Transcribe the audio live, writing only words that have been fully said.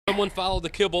Someone followed the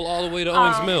kibble all the way to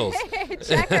Owings Mills.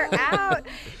 Check her out.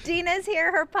 Dina's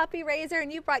here, her puppy raiser,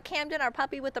 and you brought Camden, our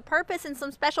puppy with a purpose, and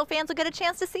some special fans will get a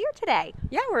chance to see her today.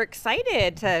 Yeah, we're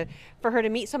excited for her to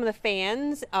meet some of the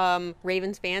fans,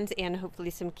 Ravens fans, and hopefully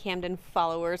some Camden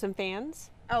followers and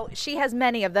fans. Oh, she has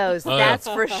many of those, that's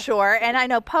for sure. And I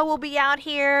know Poe will be out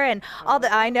here, and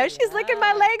I know she's licking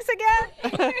my legs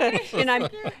again.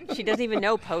 And she doesn't even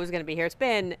know Poe's going to be here. It's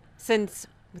been since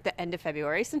the end of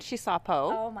February since she saw Poe.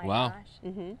 Oh my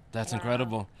gosh. That's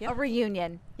incredible. Yep. A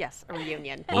reunion. Yes, a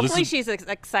reunion. Well, hopefully she's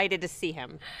excited to see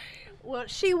him. Well,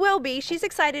 she will be. She's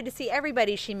excited to see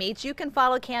everybody she meets. You can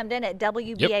follow Camden at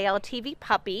WBAL-TV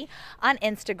Puppy on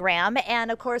Instagram. And,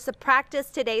 of course, the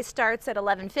practice today starts at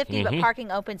 11:50, but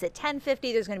parking opens at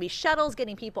 10:50. There's going to be shuttles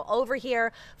getting people over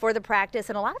here for the practice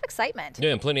and a lot of excitement.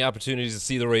 Yeah, and plenty of opportunities to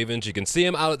see the Ravens. You can see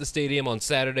them out at the stadium on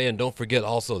Saturday. And don't forget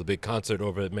also the big concert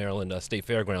over at Maryland State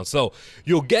Fairgrounds. So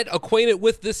you'll get acquainted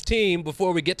with this team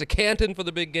before we get to Canton for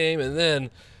the big game, and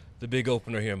then the big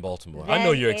opener here in Baltimore. I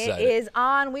know you're excited. It is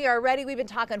on. We are ready. We've been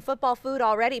talking football food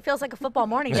already. It feels like a football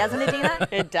morning, doesn't it, Dina?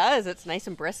 It does. It's nice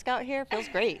and brisk out here. It feels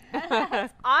great.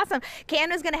 That's awesome.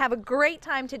 Camden's going to have a great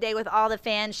time today with all the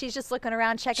fans. She's just looking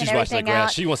around, checking She's everything watching that grass.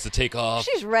 out. She wants to take off.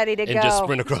 She's ready to go. And just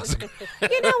sprint across the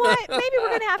You know what? Maybe we're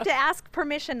going to have to ask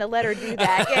permission to let her do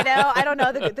that. You know, I don't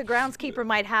know. The groundskeeper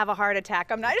might have a heart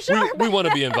attack. I'm not sure. We want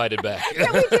to be invited back.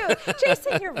 Yeah, we do.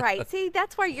 Jason, you're right. See,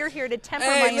 that's why you're here to temper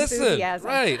my enthusiasm.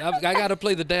 Right. I got to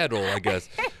play the dad role, I guess.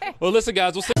 Well, listen,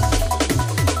 guys. We'll see.